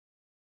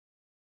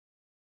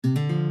The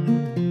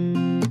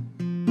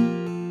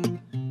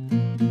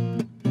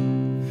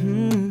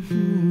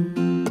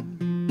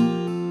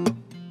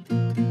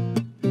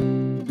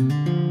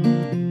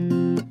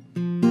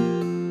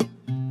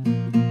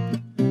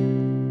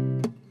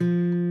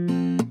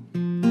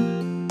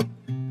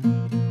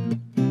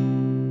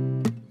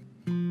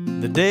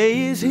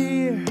day is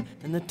here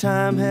and the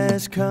time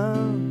has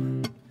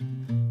come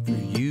for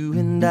you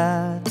and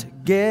I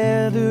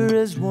together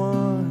as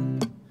one.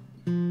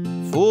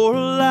 For a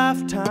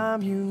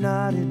lifetime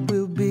united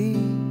we'll be.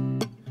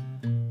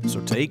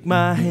 So take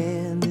my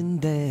hand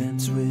and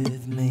dance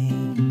with me.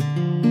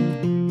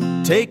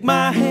 Take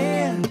my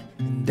hand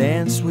and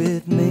dance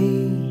with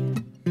me.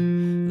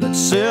 Let's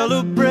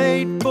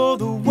celebrate for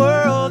the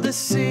world to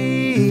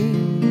see.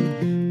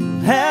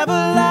 We'll have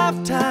a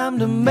lifetime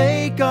to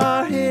make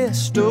our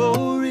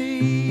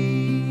history.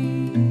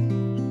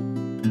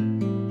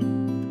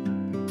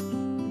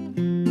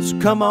 So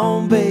come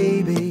on,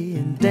 baby,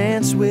 and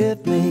dance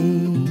with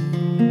me.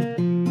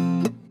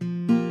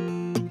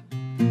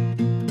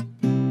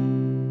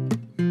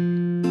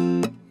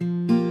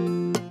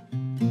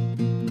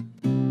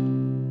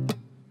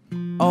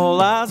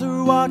 All eyes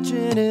are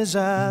watching as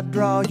I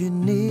draw you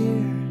near,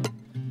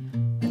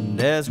 and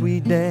as we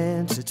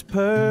dance it's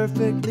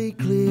perfectly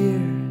clear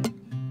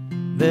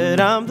that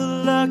I'm the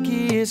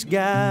luckiest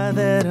guy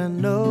that I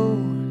know,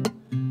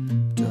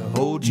 to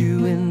hold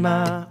you in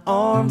my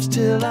arms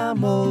till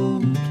I'm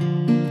old.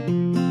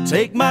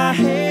 Take my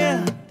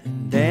hand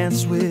and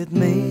dance with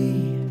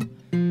me.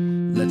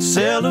 Let's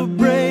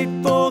celebrate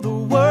for the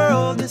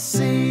world to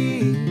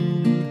see.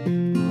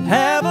 We'll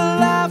have a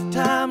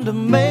lifetime to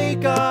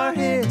make our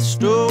history.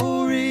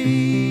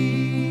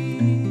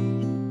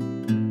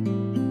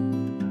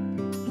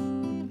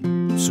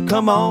 So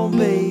come on,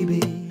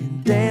 baby,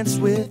 and dance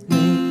with me.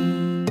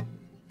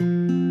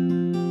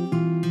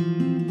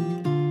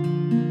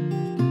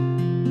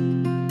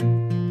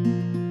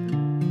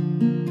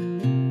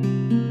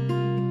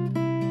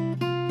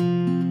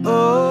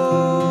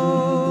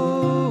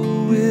 Oh,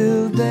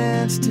 we'll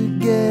dance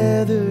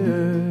together.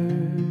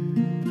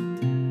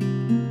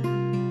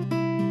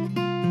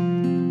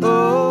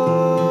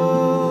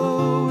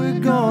 Oh, we're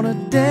gonna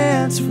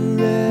dance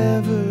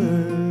forever.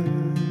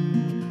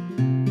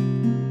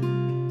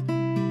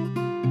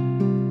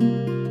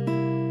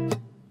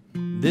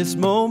 This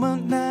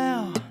moment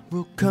now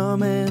will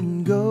come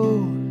and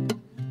go,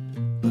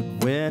 but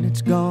when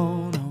it's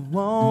gone, I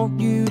want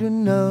you to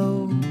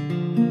know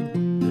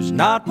there's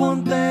not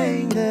one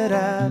thing that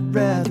I'd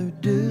rather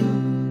do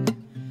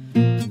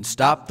than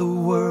stop the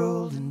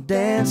world and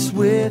dance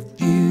with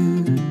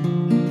you.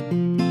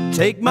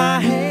 Take my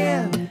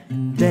hand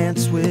and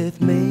dance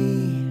with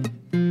me.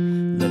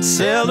 Let's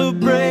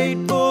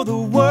celebrate for the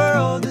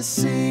world to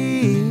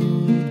see.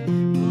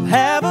 We'll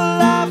have a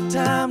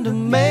lifetime to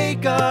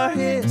make our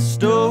history.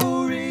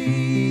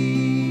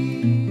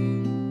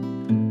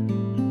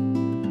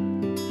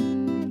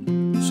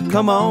 So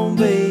come on,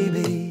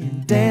 baby,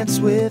 and dance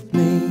with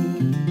me.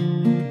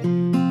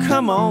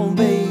 Come on,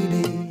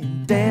 baby,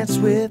 and dance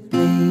with me.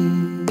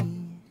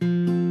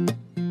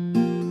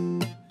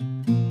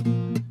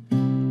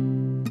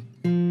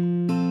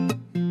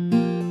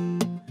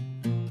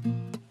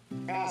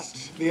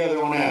 Asked the other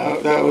one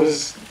out. That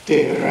was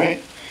David,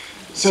 right?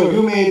 So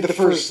who made the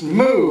first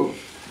move?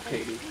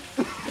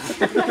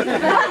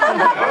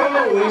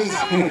 Oh, there's...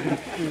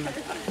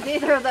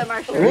 Neither of them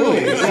are sure. Really?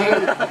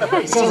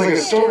 It sounds like a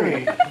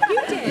story.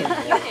 You did.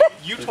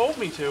 You told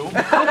me to.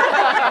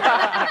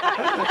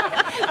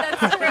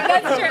 That's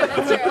true.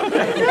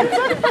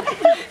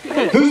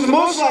 Who's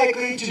most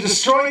likely to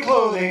destroy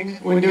clothing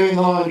when doing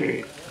the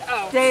laundry?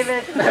 Oh.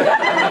 David.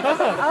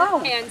 Oh.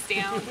 Hands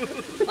down.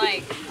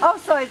 Like. Oh,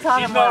 so it's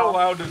on She's not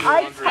allowed to do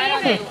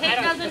laundry. Kate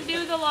doesn't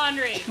do the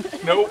laundry.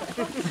 Nope.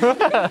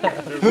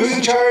 Who's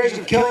in charge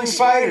of killing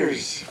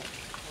spiders?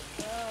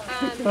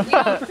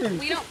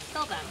 We don't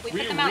kill them. We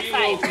put them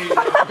outside.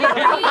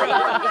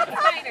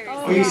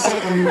 Oh, you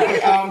set them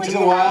out into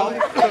the wild? I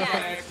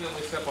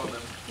accidentally step on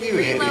them. You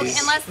hippies.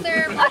 Unless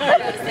they're black,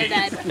 they're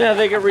dead. Yeah,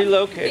 they get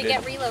relocated. They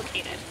get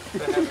relocated.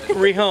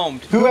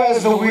 Rehomed. Who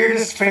has the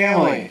weirdest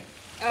family?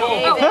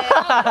 Oh.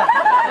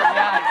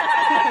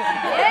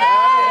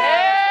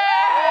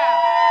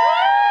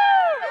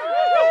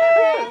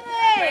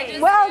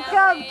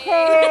 Welcome,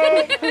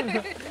 Kate.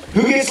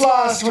 Who gets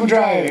lost when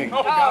driving?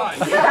 Oh, God.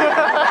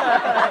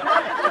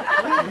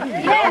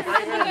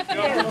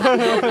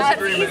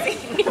 That's easy.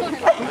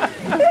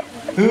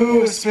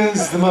 Who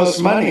spends the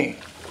most money?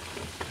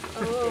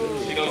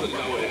 She doesn't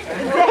know it.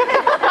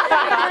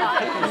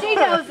 She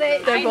knows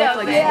it. They're both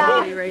like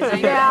Yeah.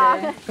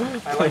 Yeah.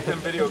 I like them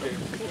video games.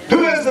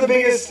 Who has the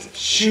biggest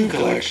shoe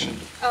collection?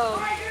 Oh.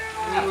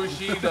 Ooh,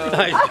 she does.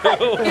 I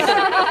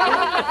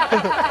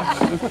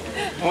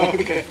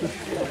Okay.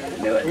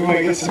 We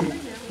might get some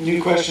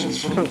new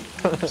questions from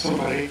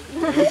somebody.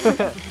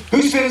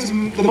 Who spends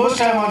the most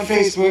time on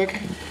Facebook?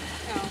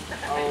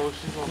 Oh,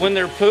 she's do. When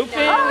they're pooping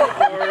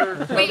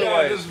or Wait. Yeah,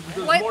 otherwise? does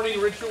What? morning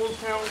rituals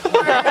count?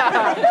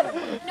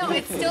 No,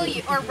 it's still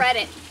you. Or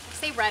Reddit.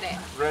 Say Reddit.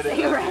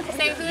 Reddit.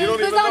 Say You don't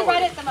who's even on know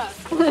Reddit the most?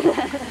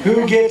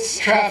 Who gets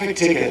traffic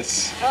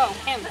tickets? Oh,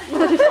 him.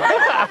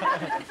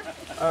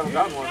 I haven't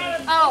gotten one.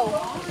 Oh,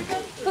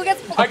 who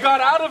gets I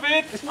got out of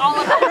it. all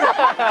of them? You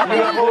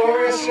got pulled over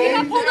We yesterday?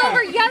 got pulled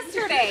over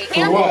yesterday. For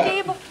And what? the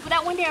day before,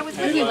 that one day I was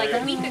with you, like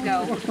a week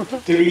ago.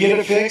 Did we get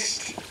it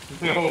fixed?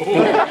 No.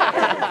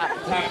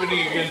 It's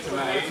happening again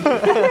tonight.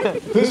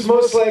 Who's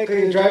most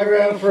likely to drive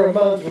around for a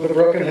month with a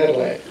broken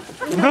headlight?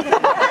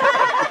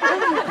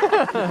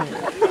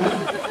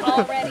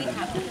 Already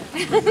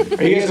happened.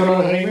 Are you guys going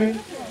on a honeymoon?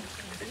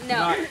 No,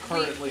 Not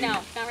currently. no,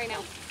 not right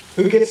now.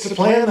 Who gets to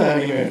plan the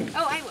honeymoon?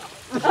 Oh, I will.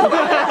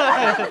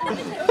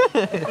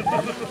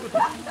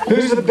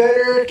 Who's the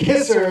better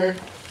kisser?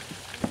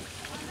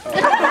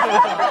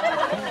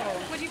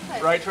 What'd you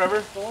put? Right,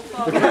 Trevor?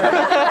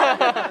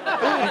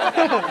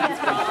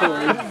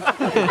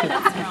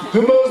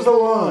 Who mows the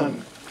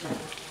lawn?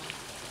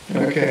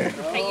 Okay.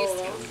 I used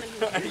to.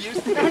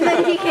 And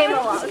then he came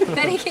along.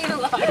 Then he came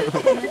along.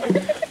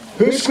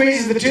 Who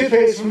squeezes the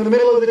toothpaste from the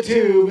middle of the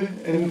tube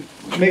and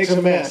makes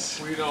a mess?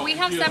 We don't We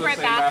have use the separate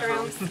same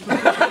bathrooms.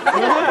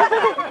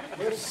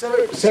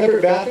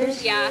 Separate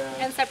bathrooms? Yeah,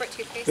 and separate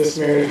toothpaste. This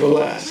marriage will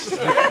last.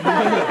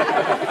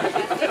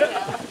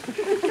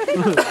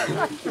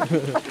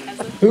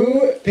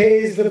 Who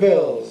pays the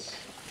bills?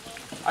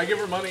 I give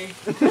her money.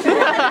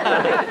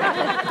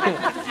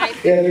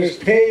 Yeah, there's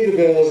pay the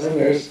bills and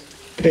there's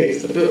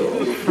pays the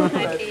bills.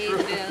 I paid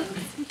bills.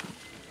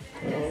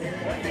 You're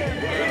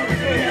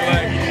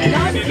like, you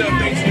need to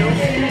fix you.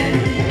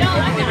 No,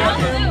 I'm gonna help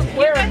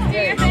you. You guys do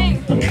your thing.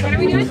 What are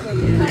we doing?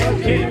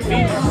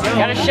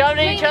 Gotta shove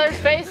it in each other's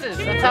faces.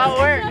 That's how it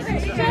works.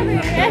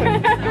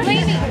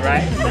 Lainey.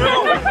 Right?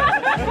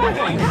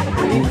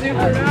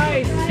 Super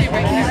nice.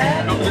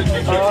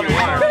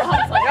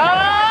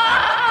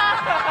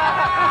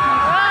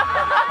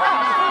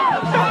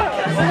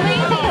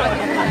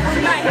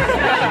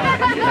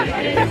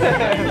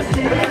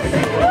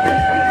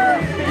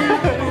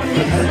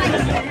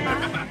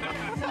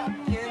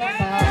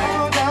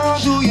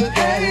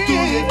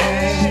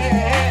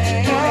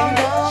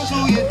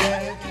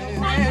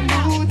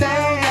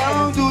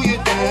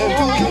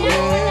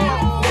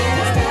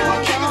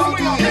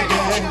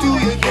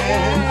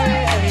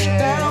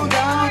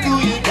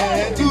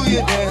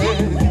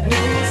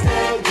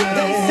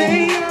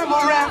 Say I'm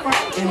a rapper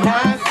and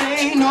I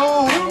say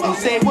no, and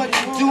say what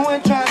you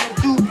doing, try